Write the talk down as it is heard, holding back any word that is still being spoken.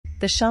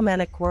The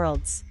Shamanic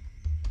Worlds.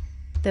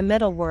 The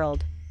middle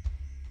world.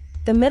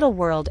 The middle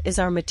world is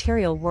our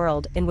material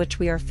world in which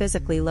we are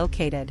physically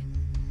located.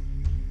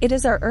 It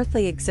is our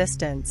earthly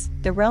existence,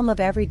 the realm of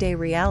everyday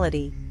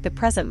reality, the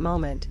present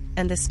moment,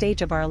 and the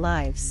stage of our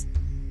lives.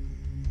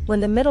 When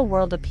the middle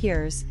world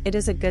appears, it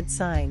is a good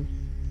sign.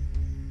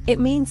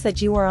 It means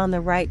that you are on the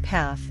right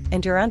path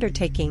and your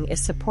undertaking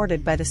is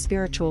supported by the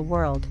spiritual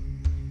world.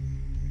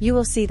 You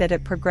will see that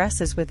it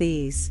progresses with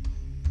ease.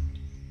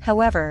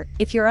 However,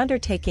 if your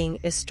undertaking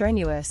is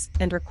strenuous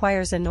and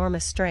requires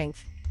enormous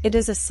strength, it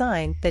is a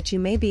sign that you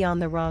may be on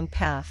the wrong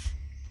path.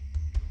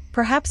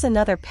 Perhaps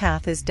another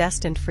path is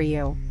destined for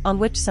you, on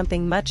which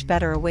something much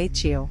better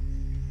awaits you.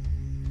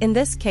 In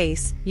this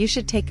case, you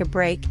should take a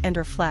break and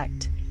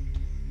reflect.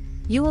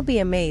 You will be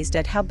amazed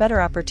at how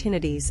better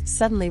opportunities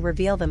suddenly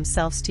reveal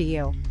themselves to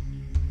you.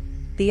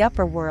 The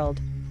upper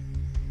world.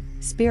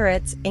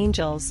 Spirits,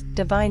 angels,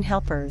 divine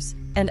helpers,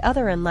 and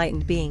other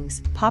enlightened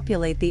beings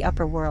populate the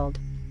upper world.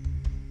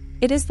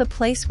 It is the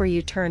place where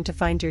you turn to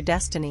find your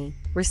destiny,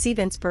 receive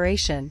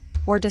inspiration,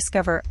 or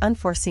discover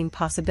unforeseen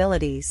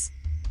possibilities.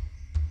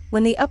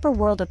 When the upper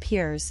world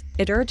appears,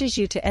 it urges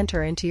you to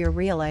enter into your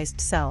realized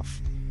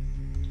self.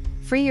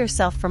 Free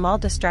yourself from all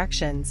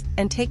distractions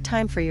and take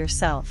time for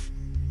yourself.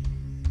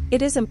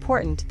 It is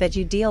important that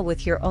you deal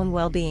with your own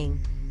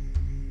well-being.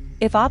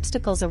 If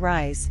obstacles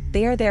arise,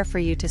 they are there for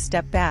you to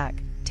step back,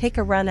 take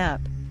a run up,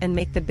 and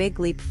make the big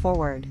leap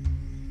forward.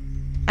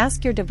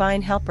 Ask your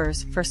divine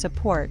helpers for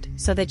support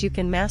so that you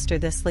can master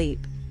this leap.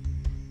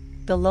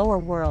 The lower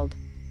world.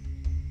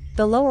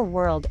 The lower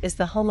world is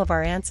the home of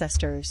our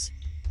ancestors.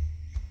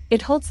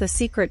 It holds the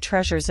secret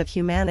treasures of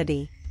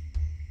humanity.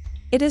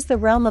 It is the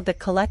realm of the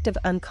collective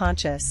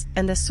unconscious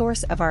and the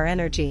source of our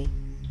energy.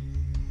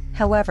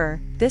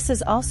 However, this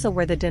is also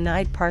where the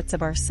denied parts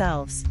of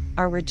ourselves,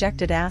 our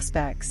rejected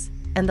aspects,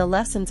 and the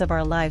lessons of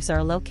our lives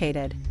are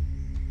located.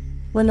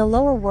 When the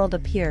lower world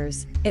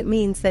appears, it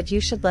means that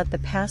you should let the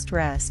past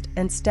rest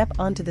and step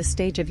onto the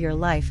stage of your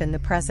life in the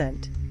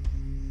present.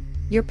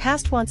 Your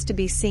past wants to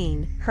be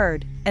seen,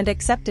 heard, and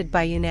accepted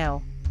by you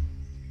now.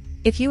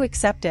 If you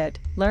accept it,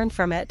 learn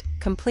from it,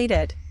 complete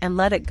it, and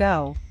let it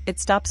go, it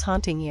stops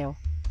haunting you.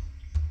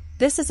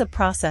 This is a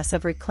process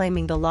of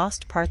reclaiming the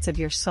lost parts of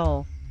your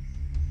soul.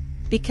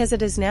 Because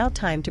it is now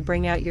time to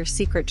bring out your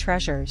secret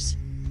treasures.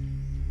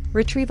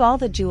 Retrieve all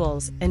the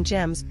jewels and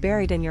gems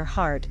buried in your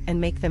heart and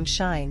make them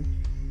shine.